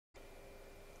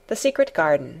The Secret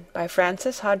Garden by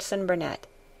Frances Hodgson Burnett.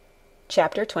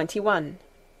 Chapter 21.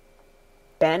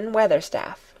 Ben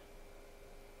Weatherstaff.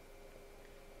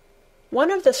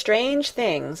 One of the strange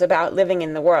things about living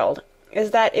in the world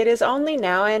is that it is only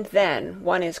now and then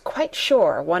one is quite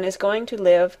sure one is going to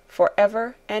live for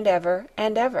ever and ever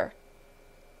and ever.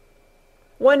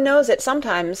 One knows it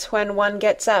sometimes when one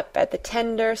gets up at the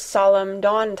tender, solemn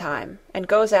dawn time and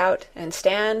goes out and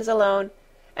stands alone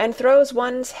and throws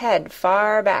one's head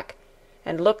far back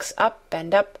and looks up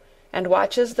and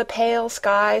watches the pale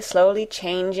sky slowly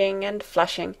changing and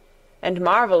flushing and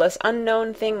marvelous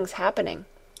unknown things happening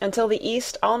until the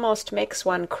east almost makes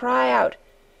one cry out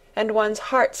and one's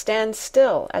heart stands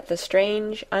still at the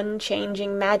strange,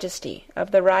 unchanging majesty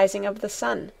of the rising of the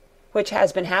sun, which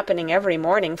has been happening every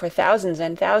morning for thousands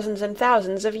and thousands and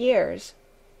thousands of years.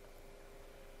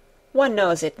 One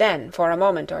knows it then for a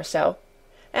moment or so,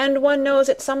 and one knows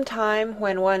it some time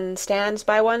when one stands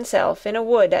by oneself in a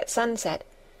wood at sunset,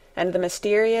 and the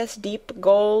mysterious deep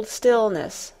gold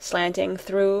stillness slanting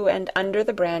through and under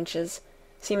the branches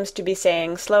seems to be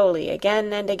saying slowly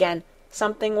again and again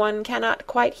something one cannot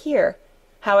quite hear,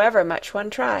 however much one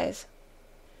tries.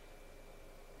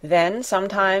 Then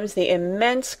sometimes the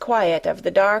immense quiet of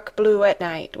the dark blue at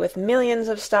night, with millions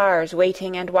of stars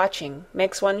waiting and watching,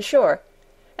 makes one sure,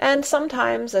 and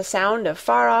sometimes a sound of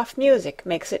far-off music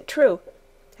makes it true,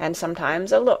 and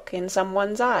sometimes a look in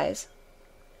someone's eyes.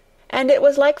 And it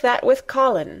was like that with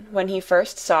Colin when he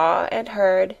first saw and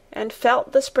heard and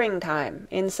felt the springtime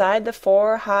inside the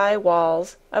 4 high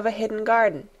walls of a hidden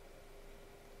garden.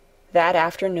 That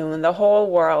afternoon the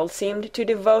whole world seemed to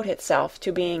devote itself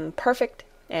to being perfect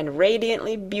and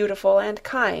radiantly beautiful and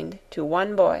kind to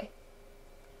one boy.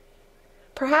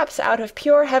 Perhaps out of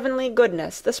pure heavenly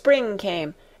goodness the spring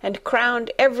came and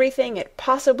crowned everything it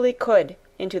possibly could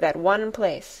into that one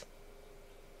place.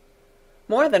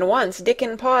 More than once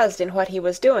Dickon paused in what he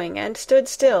was doing and stood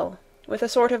still, with a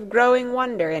sort of growing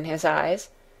wonder in his eyes,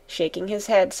 shaking his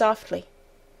head softly.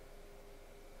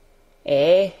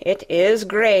 It is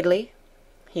gradely,"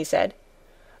 he said.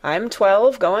 "I'm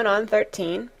 12 going on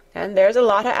 13, and there's a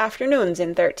lot o' afternoons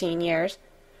in 13 years,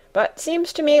 but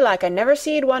seems to me like I never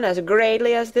seed one as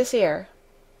gradely as this 'ere."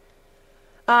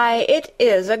 "Aye, it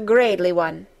is a gradely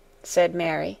one," said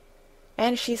Mary,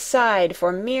 and she sighed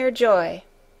for mere joy.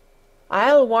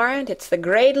 "I'll warrant it's the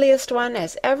gradeliest one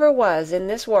as ever was in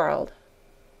this world."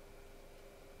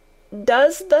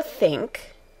 "Does thee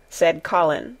think," said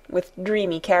Colin, with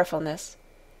dreamy carefulness,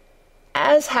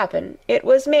 "as happen it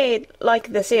was made like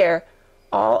this 'ere,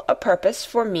 all a purpose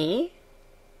for me?"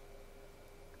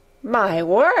 "My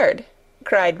word!"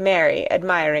 cried Mary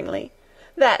admiringly.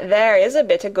 "That there is a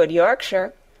bit o' good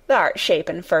Yorkshire. Th'art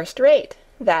shapen first rate,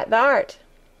 that th'art."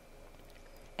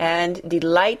 And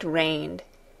delight reigned.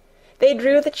 They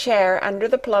drew the chair under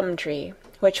the plum-tree,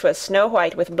 which was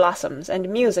snow-white with blossoms and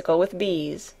musical with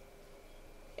bees.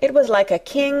 It was like a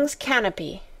king's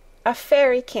canopy, a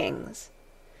fairy king's.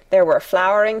 There were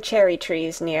flowering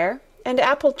cherry-trees near, and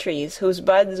apple-trees whose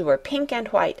buds were pink and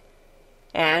white,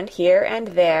 and here and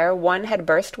there one had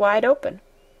burst wide open.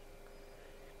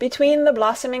 Between the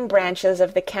blossoming branches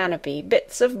of the canopy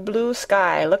bits of blue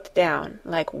sky looked down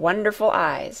like wonderful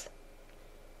eyes.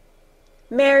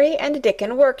 Mary and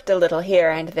Dickon worked a little here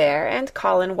and there, and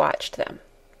Colin watched them.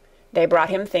 They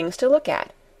brought him things to look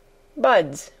at,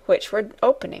 buds which were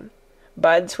opening,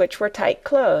 buds which were tight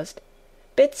closed,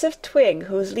 bits of twig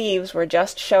whose leaves were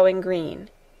just showing green,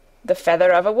 the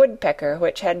feather of a woodpecker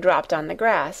which had dropped on the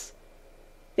grass,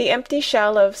 the empty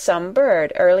shell of some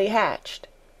bird early hatched.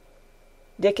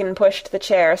 Dickon pushed the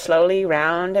chair slowly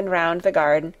round and round the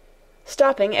garden,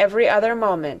 stopping every other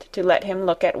moment to let him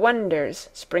look at wonders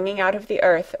springing out of the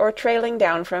earth or trailing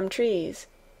down from trees.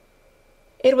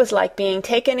 It was like being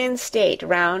taken in state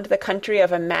round the country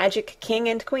of a magic king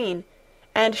and queen,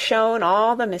 and shown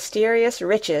all the mysterious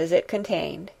riches it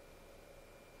contained.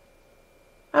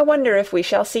 "I wonder if we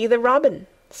shall see the robin,"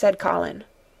 said Colin.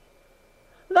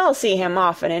 "Thou'll see him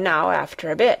often enow after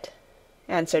a bit,"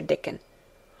 answered Dickon.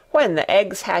 "When the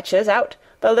eggs hatches out,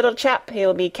 the little chap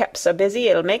he'll be kep so busy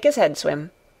it'll make his head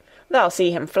swim. Thou'll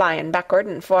see him flyin' backward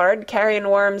and for'ard, carryin'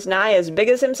 worms nigh as big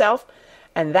as himself,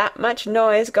 and that much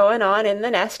noise goin' on in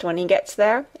the nest when he gets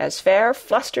there, as fair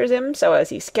flusters him so as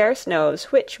he scarce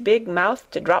knows which big mouth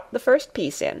to drop the first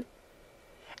piece in.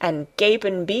 And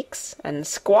gapin' beaks and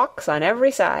squawks on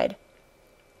every side.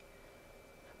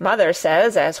 Mother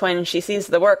says as when she sees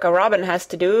the work a robin has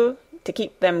to do to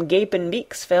keep them gapin'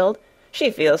 beaks filled, she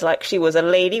feels like she was a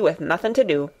lady with nothing to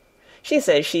do. She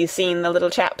says she's seen the little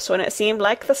chaps when it seemed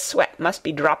like the sweat must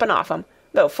be droppin' off 'em,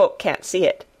 though folk can't see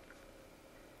it."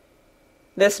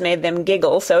 This made them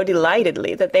giggle so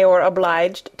delightedly that they were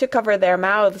obliged to cover their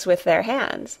mouths with their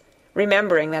hands,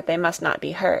 remembering that they must not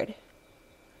be heard.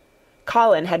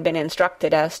 Colin had been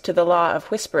instructed as to the law of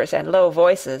whispers and low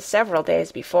voices several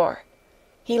days before.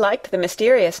 He liked the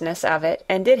mysteriousness of it,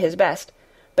 and did his best,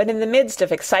 but in the midst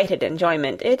of excited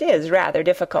enjoyment it is rather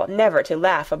difficult never to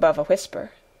laugh above a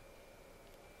whisper.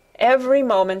 Every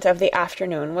moment of the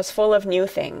afternoon was full of new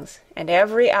things, and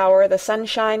every hour the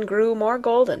sunshine grew more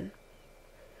golden.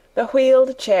 The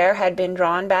wheeled chair had been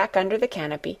drawn back under the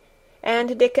canopy,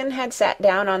 and Dickon had sat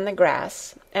down on the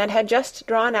grass, and had just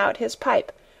drawn out his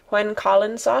pipe, when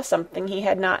Colin saw something he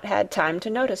had not had time to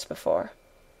notice before.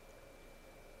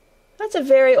 "That's a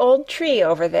very old tree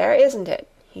over there, isn't it?"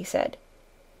 he said.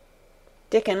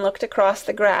 Dickon looked across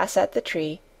the grass at the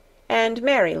tree, and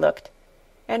Mary looked,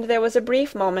 and there was a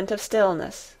brief moment of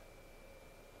stillness.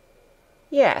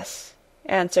 "Yes,"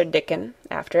 answered Dickon,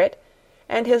 after it,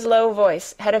 and his low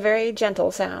voice had a very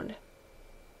gentle sound.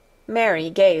 Mary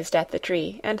gazed at the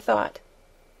tree, and thought.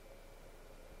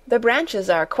 "The branches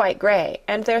are quite grey,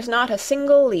 and there's not a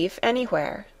single leaf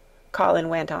anywhere," Colin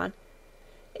went on.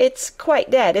 "It's quite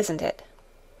dead, isn't it?"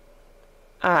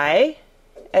 "Aye,"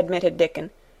 admitted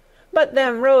Dickon, "but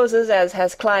them roses as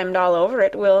has climbed all over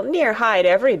it will near hide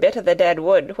every bit o' the dead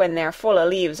wood when they're full o'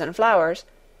 leaves and flowers.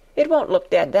 It won't look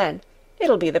dead then.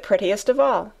 It'll be the prettiest of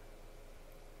all."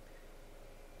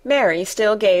 Mary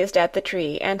still gazed at the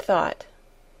tree, and thought.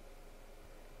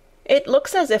 "It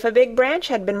looks as if a big branch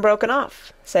had been broken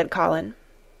off," said Colin.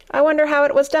 "I wonder how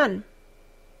it was done."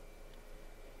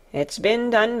 "It's been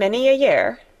done many a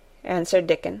year," answered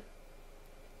Dickon.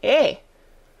 "Eh!"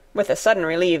 with a sudden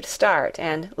relieved start,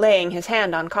 and laying his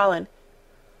hand on Colin.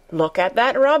 "Look at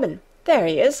that robin. There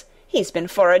he is. He's been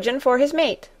foragin' for his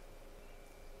mate."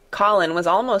 Colin was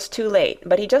almost too late,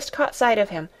 but he just caught sight of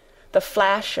him, the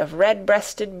flash of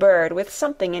red-breasted bird with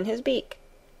something in his beak.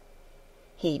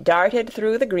 He darted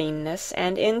through the greenness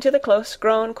and into the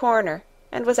close-grown corner,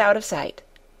 and was out of sight.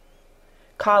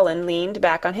 Colin leaned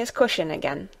back on his cushion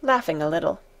again, laughing a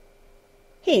little.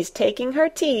 "He's taking her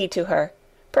tea to her.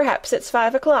 Perhaps it's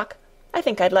 5 o'clock. I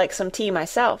think I'd like some tea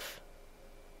myself."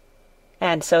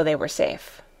 And so they were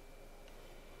safe.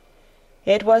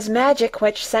 "It was magic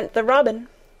which sent the robin,"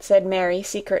 said Mary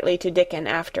secretly to Dickon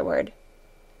afterward.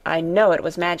 "I know it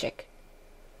was magic."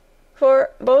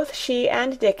 For both she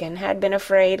and Dickon had been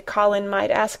afraid Colin might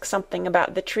ask something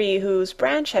about the tree whose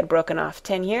branch had broken off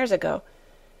 10 years ago,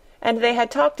 and they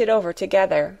had talked it over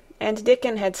together, and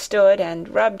Dickon had stood and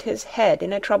rubbed his head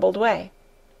in a troubled way.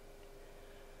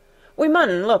 "We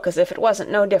mun look as if it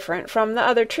wasn't no different from the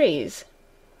other trees,"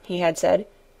 he had said.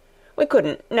 "We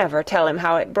couldn't never tell him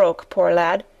how it broke, poor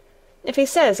lad. If he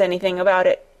says anything about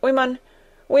it, we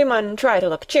mun try to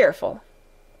look cheerful."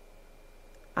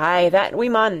 "Aye, that we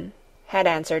mun," had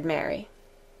answered Mary.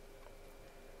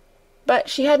 But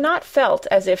she had not felt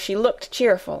as if she looked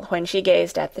cheerful when she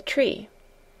gazed at the tree.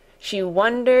 She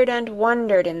wondered and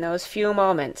wondered in those few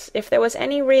moments if there was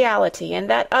any reality in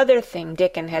that other thing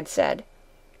Dickon had said.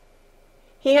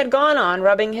 He had gone on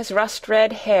rubbing his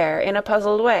rust-red hair in a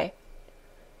puzzled way,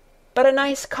 but a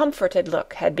nice comforted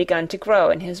look had begun to grow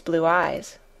in his blue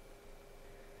eyes.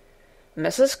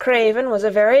 "Mrs. Craven was a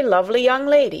very lovely young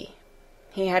lady,"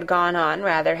 he had gone on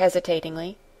rather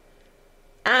hesitatingly.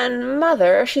 "An'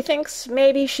 mother, she thinks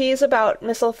maybe she's about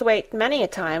Misselthwaite many a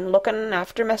time looking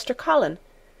after Mr. Colin,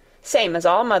 same as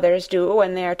all mothers do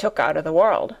when they're took out o' the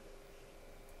world.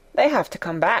 They have to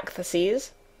come back, th'a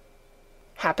sees.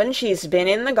 Happen she's been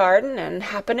in the garden, and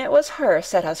happen it was her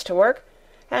set us to work,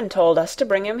 and told us to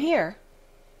bring him here."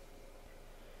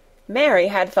 Mary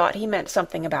had thought he meant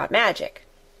something about magic.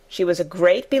 She was a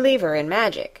great believer in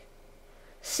magic.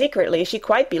 Secretly she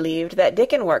quite believed that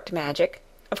Dickon worked magic,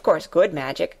 of course good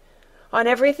magic, on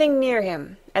everything near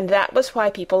him, and that was why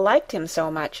people liked him so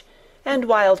much, and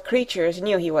wild creatures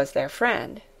knew he was their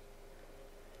friend.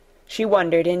 She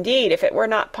wondered indeed if it were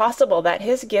not possible that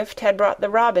his gift had brought the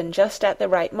robin just at the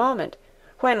right moment,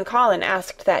 when Colin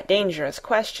asked that dangerous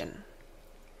question.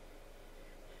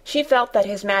 She felt that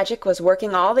his magic was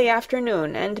working all the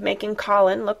afternoon and making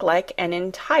Colin look like an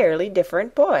entirely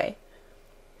different boy.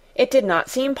 It did not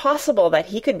seem possible that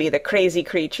he could be the crazy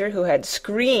creature who had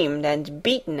screamed and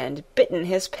beaten and bitten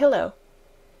his pillow.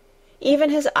 Even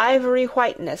his ivory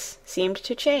whiteness seemed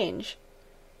to change.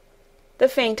 The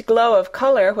faint glow of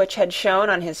color which had shone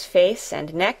on his face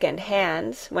and neck and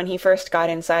hands when he first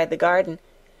got inside the garden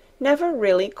never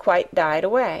really quite died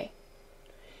away.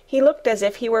 He looked as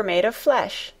if he were made of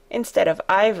flesh instead of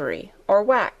ivory or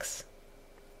wax.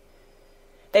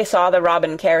 They saw the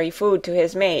robin carry food to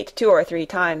his mate 2 or 3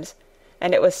 times,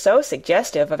 and it was so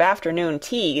suggestive of afternoon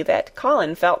tea that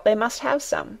Colin felt they must have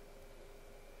some.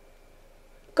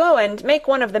 "Go and make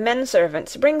one of the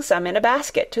men-servants bring some in a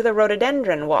basket to the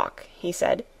rhododendron walk," he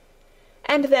said,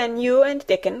 "and then you and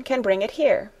Dickon can bring it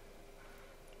here."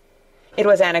 It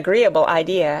was an agreeable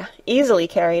idea, easily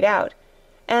carried out,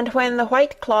 and when the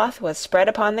white cloth was spread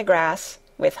upon the grass,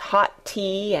 with hot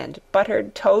tea and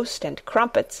buttered toast and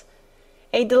crumpets,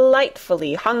 a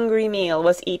delightfully hungry meal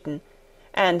was eaten,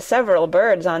 and several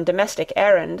birds on domestic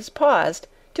errands paused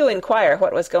to inquire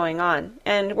what was going on,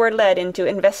 and were led into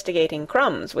investigating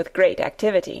crumbs with great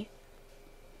activity.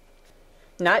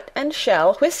 Nut and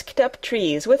Shell whisked up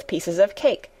trees with pieces of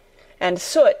cake, and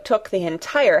Soot took the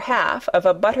entire half of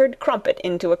a buttered crumpet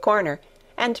into a corner,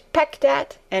 and pecked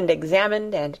at, and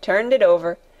examined, and turned it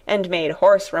over, and made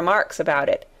hoarse remarks about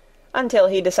it, until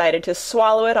he decided to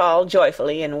swallow it all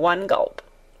joyfully in one gulp.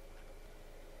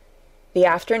 The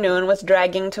afternoon was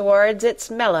dragging towards its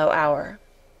mellow hour.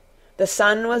 The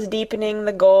sun was deepening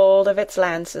the gold of its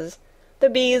lances, the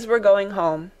bees were going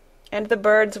home, and the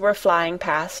birds were flying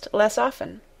past less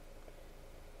often.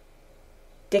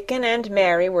 Dickon and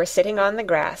Mary were sitting on the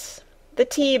grass, the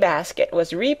tea-basket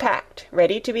was repacked,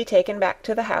 ready to be taken back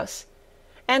to the house,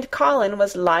 and Colin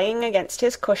was lying against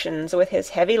his cushions with his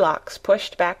heavy locks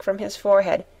pushed back from his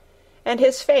forehead, and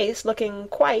his face looking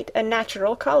quite a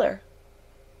natural colour.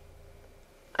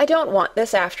 "I don't want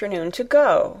this afternoon to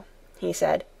go," he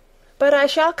said, "but I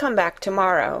shall come back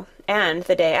to-morrow, and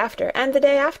the day after, and the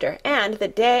day after, and the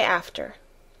day after."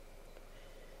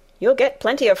 "You'll get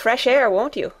plenty of fresh air,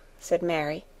 won't you?" said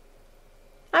Mary.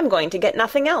 "I'm going to get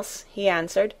nothing else," he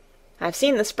answered. "I've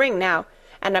seen the spring now,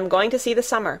 and I'm going to see the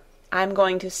summer. I'm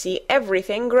going to see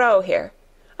everything grow here.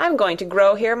 I'm going to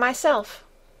grow here myself."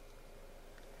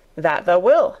 "That thou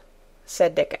will,"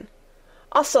 said Dickon.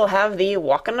 "Us'll have thee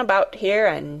walking about here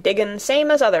and digging same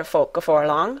as other folk afore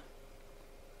long."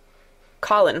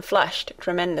 Colin flushed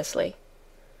tremendously.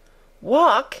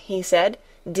 "Walk?" he said.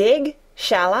 "Dig?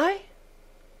 Shall I?"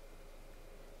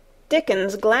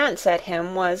 Dickon's glance at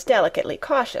him was delicately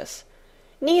cautious.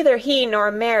 Neither he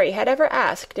nor Mary had ever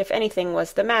asked if anything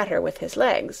was the matter with his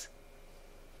legs.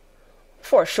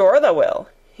 "For sure thou will,"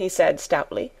 he said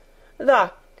stoutly.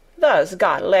 "Thou's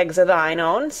got legs o' thine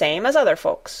own, same as other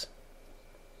folks."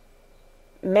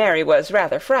 Mary was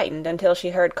rather frightened until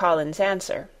she heard Colin's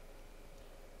answer.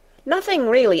 "Nothing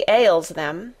really ails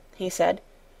them," he said,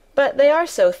 "but they are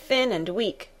so thin and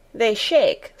weak, they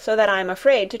shake so that I'm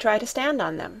afraid to try to stand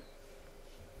on them."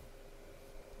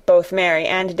 Both Mary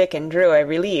and Dickon drew a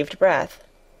relieved breath.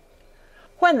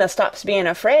 "When thou stops being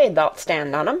afraid, thou'lt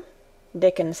stand on 'em,"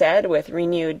 Dickon said with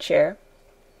renewed cheer.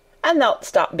 "And thou'lt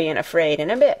stop being afraid in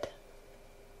a bit."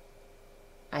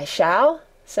 "I shall?"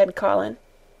 said Colin,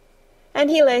 and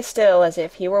he lay still as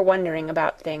if he were wondering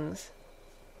about things.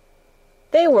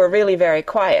 They were really very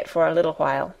quiet for a little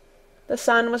while. The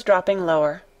sun was dropping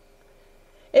lower.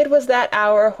 It was that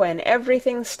hour when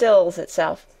everything stills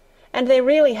itself, and they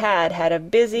really had a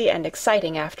busy and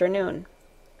exciting afternoon.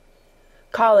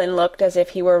 Colin looked as if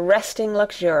he were resting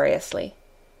luxuriously.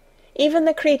 Even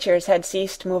the creatures had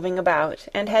ceased moving about,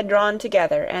 and had drawn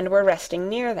together and were resting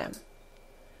near them.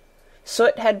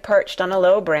 Soot had perched on a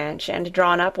low branch and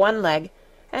drawn up one leg,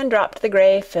 and dropped the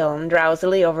grey film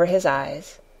drowsily over his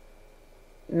eyes.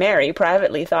 Mary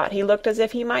privately thought he looked as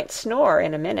if he might snore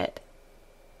in a minute.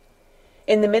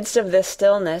 In the midst of this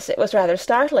stillness it was rather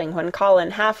startling when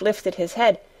Colin half lifted his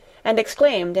head, and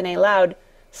exclaimed in a loud,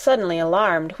 suddenly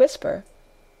alarmed whisper,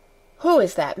 "Who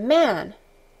is that man?"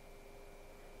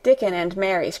 Dickon and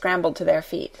Mary scrambled to their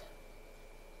feet.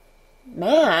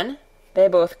 "Man?" they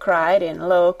both cried in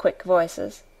low, quick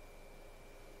voices.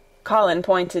 Colin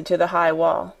pointed to the high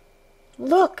wall.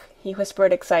 "Look!" he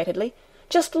whispered excitedly.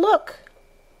 "Just look!"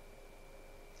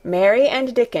 Mary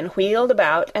and Dickon wheeled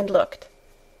about and looked.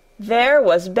 There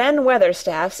was Ben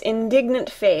Weatherstaff's indignant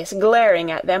face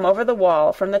glaring at them over the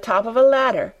wall from the top of a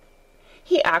ladder.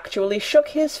 He actually shook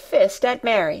his fist at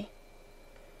Mary.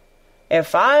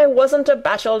 "If I wasn't a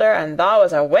bachelder and thou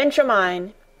was a wench o'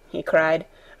 mine," he cried,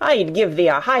 "I'd give thee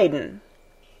a hidin'."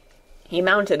 He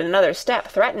mounted another step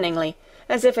threateningly,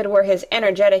 as if it were his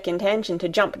energetic intention to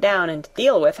jump down and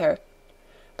deal with her.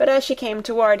 But as she came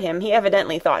toward him, he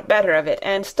evidently thought better of it,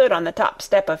 and stood on the top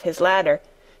step of his ladder,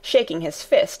 shaking his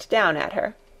fist down at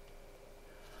her.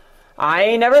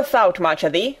 "I never thought much o'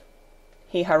 thee,"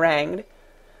 he harangued.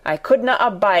 "I couldna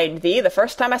abide thee the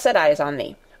first time I set eyes on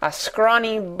thee. A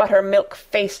scrawny,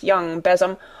 buttermilk-faced young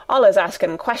besom, allus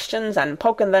asking questions and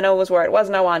poking the nose where it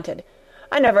wasna wanted.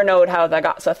 I never knowed how tha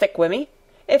got so thick wi' me.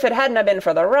 If it hadna been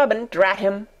for the rubbin', drat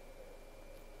him."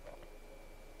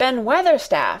 "Ben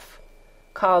Weatherstaff!"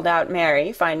 called out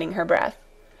Mary, finding her breath.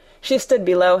 She stood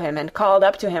below him and called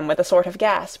up to him with a sort of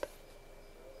gasp.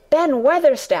 "Ben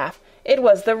Weatherstaff! It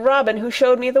was the robin who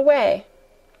showed me the way."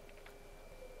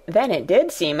 Then it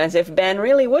did seem as if Ben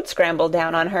really would scramble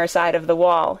down on her side of the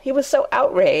wall, he was so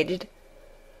outraged.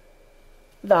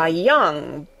 "The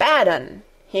young bad un!"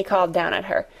 he called down at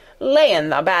her, "layin'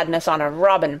 the badness on a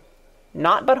robin.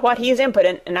 Not but what he's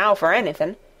impudent now for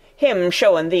anything. Him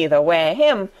showing thee the way,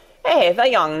 him, the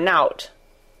young nowt."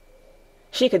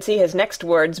 She could see his next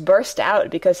words burst out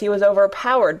because he was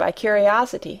overpowered by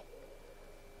curiosity.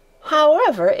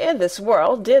 "However i' this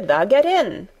world did thou get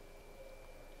in?"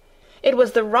 "It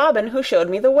was the robin who showed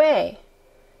me the way,"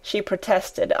 she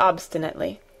protested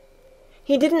obstinately.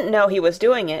 "He didn't know he was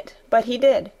doing it, but he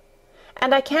did.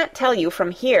 And I can't tell you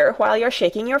from here while you're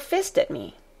shaking your fist at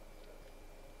me."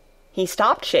 He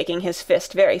stopped shaking his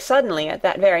fist very suddenly at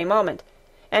that very moment,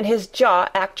 and his jaw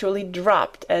actually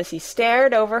dropped as he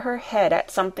stared over her head at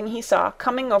something he saw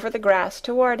coming over the grass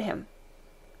toward him.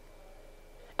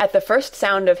 At the first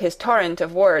sound of his torrent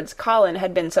of words, Colin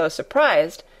had been so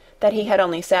surprised that he had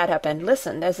only sat up and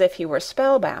listened as if he were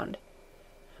spellbound.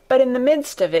 But in the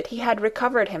midst of it he had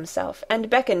recovered himself and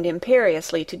beckoned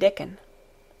imperiously to Dickon.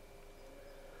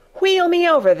 "Wheel me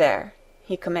over there,"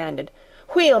 he commanded.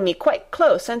 "Wheel me quite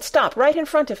close and stop right in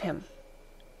front of him."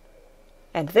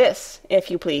 And this, if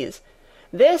you please,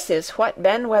 this is what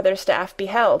Ben Weatherstaff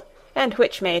beheld, and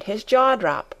which made his jaw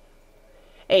drop.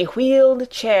 A wheeled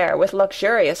chair with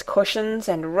luxurious cushions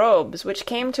and robes which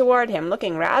came toward him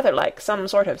looking rather like some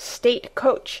sort of state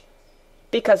coach,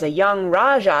 because a young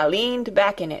Rajah leaned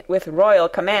back in it with royal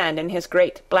command in his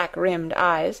great black-rimmed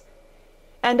eyes,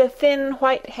 and a thin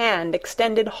white hand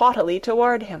extended haughtily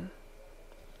toward him.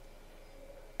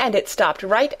 And it stopped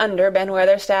right under Ben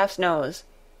Weatherstaff's nose.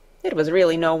 It was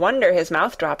really no wonder his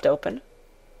mouth dropped open.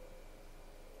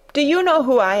 "Do you know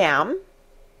who I am?"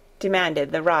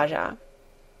 demanded the Rajah.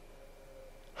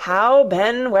 How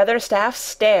Ben Weatherstaff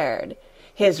stared!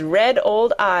 His red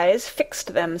old eyes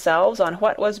fixed themselves on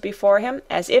what was before him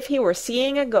as if he were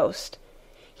seeing a ghost.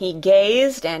 He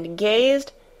gazed and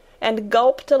gazed, and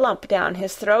gulped a lump down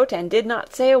his throat and did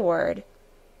not say a word.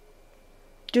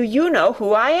 "Do you know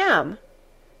who I am?"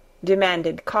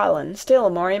 demanded Colin still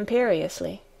more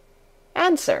imperiously.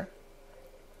 "Answer."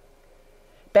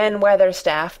 Ben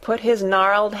Weatherstaff put his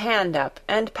gnarled hand up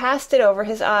and passed it over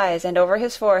his eyes and over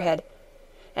his forehead,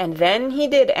 and then he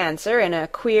did answer in a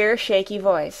queer, shaky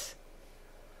voice.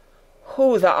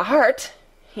 "Who thou art,"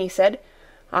 he said.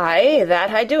 "Aye,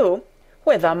 that I do,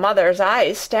 with a mother's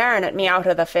eyes staring at me out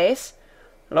o' the face.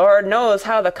 Lord knows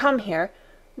how thou come here,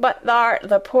 but thou'rt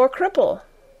the poor cripple."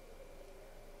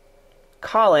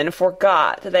 Colin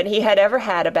forgot that he had ever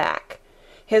had a back.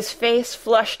 His face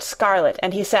flushed scarlet,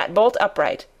 and he sat bolt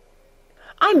upright.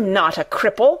 "I'm not a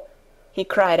cripple!" he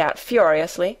cried out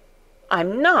furiously.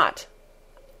 "I'm not!"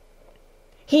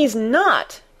 "He's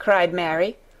not!" cried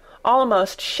Mary,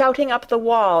 almost shouting up the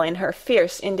wall in her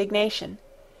fierce indignation.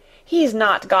 "He's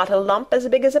not got a lump as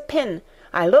big as a pin.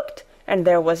 I looked, and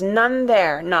there was none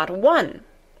there, not one."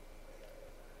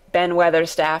 Ben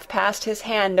Weatherstaff passed his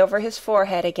hand over his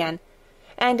forehead again,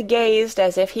 and gazed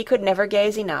as if he could never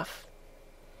gaze enough.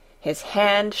 His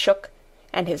hand shook,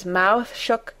 and his mouth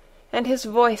shook, and his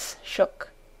voice shook.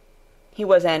 He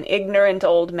was an ignorant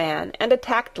old man, and a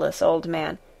tactless old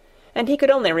man, and he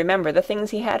could only remember the things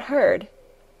he had heard.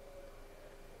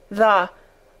 Thou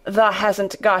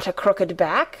hasn't got a crooked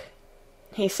back?"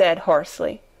 he said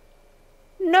hoarsely.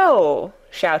 "No,"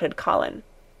 shouted Colin.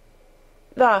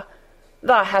 Thou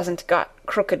hasn't got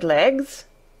crooked legs?"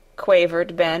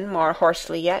 quavered Ben more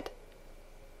hoarsely yet.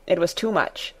 It was too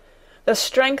much. The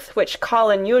strength which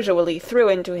Colin usually threw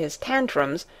into his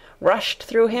tantrums rushed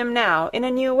through him now in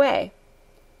a new way.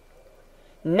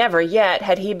 Never yet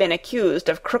had he been accused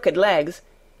of crooked legs,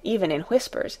 even in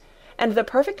whispers, and the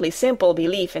perfectly simple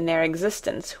belief in their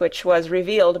existence which was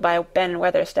revealed by Ben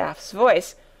Weatherstaff's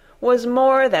voice was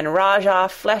more than Rajah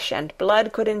flesh and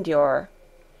blood could endure.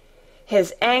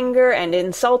 His anger and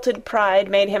insulted pride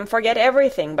made him forget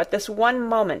everything but this one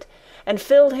moment, and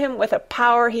filled him with a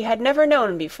power he had never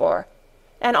known before,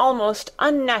 an almost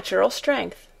unnatural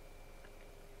strength.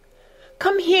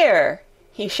 "Come here!"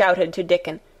 he shouted to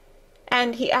Dickon,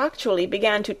 and he actually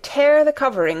began to tear the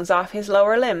coverings off his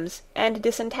lower limbs and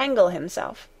disentangle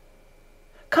himself.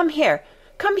 Come here,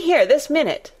 this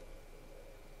minute!"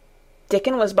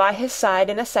 Dickon was by his side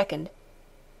in a second.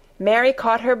 Mary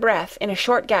caught her breath in a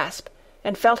short gasp,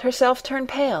 and felt herself turn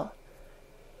pale.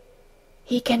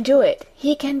 "He can do it!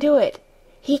 He can do it!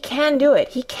 He can do it!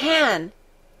 He can!"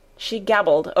 she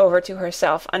gabbled over to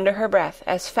herself under her breath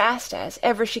as fast as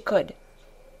ever she could.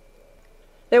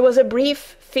 There was a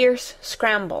brief, fierce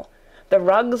scramble. The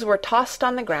rugs were tossed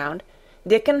on the ground.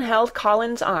 Dickon held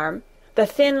Colin's arm. The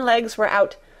thin legs were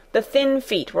out. The thin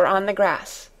feet were on the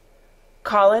grass.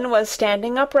 Colin was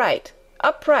standing upright,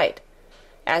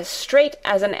 as straight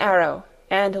as an arrow,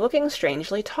 and looking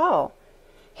strangely tall,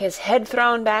 his head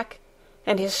thrown back,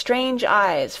 and his strange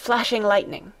eyes flashing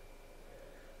lightning.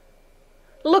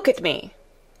 "Look at me!"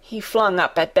 he flung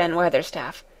up at Ben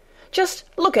Weatherstaff. "Just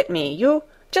look at me, you!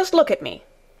 Just look at me!"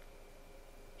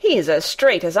 "He's as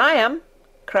straight as I am,"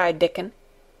 cried Dickon.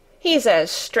 "He's as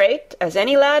straight as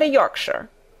any lad o' Yorkshire."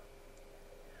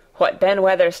 What Ben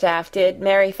Weatherstaff did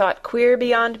Mary thought queer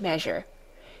beyond measure.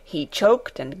 He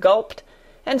choked and gulped,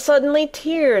 and suddenly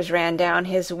tears ran down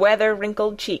his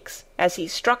weather-wrinkled cheeks as he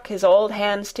struck his old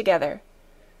hands together.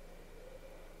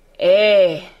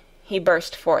 "Eh," he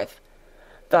burst forth,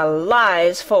 "the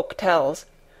lies folk tells!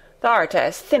 Thou'rt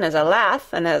as thin as a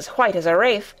lath, and as white as a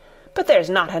wraith, but there's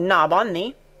not a knob on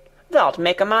thee. Thou'lt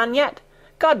make a man yet.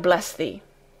 God bless thee."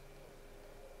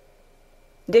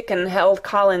 Dickon held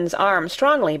Colin's arm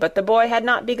strongly, but the boy had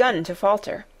not begun to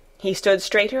falter. He stood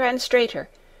straighter and straighter,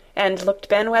 and looked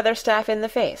Ben Weatherstaff in the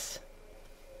face.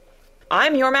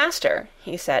 "I'm your master,"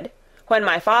 he said, "when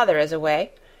my father is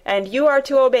away, and you are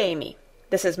to obey me.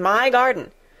 This is my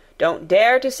garden. Don't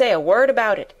dare to say a word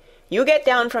about it. You get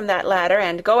down from that ladder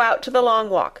and go out to the long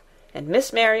walk, and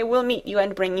Miss Mary will meet you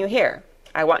and bring you here.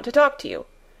 I want to talk to you.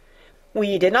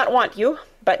 We did not want you,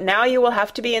 but now you will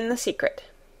have to be in the secret.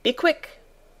 Be quick."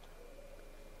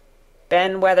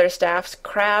 Ben Weatherstaff's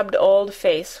crabbed old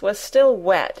face was still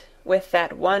wet with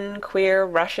that one queer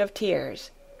rush of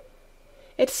tears.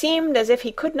 It seemed as if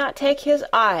he could not take his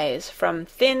eyes from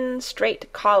thin,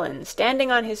 straight Colin standing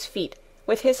on his feet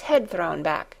with his head thrown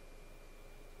back.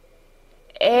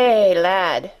 "Eh,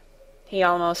 lad," he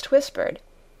almost whispered.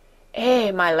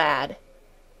 "Eh, my lad."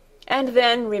 And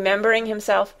then, remembering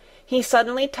himself, he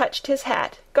suddenly touched his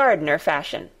hat, gardener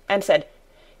fashion, and said,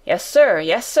 "Yes, sir,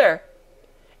 yes, sir,"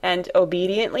 and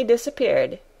obediently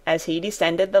disappeared as he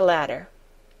descended the ladder.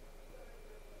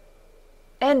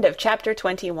 End of Chapter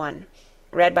 21.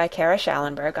 Read by Kara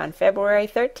Shallenberg on February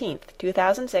 13th,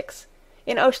 2006,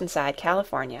 in Oceanside,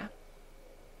 California.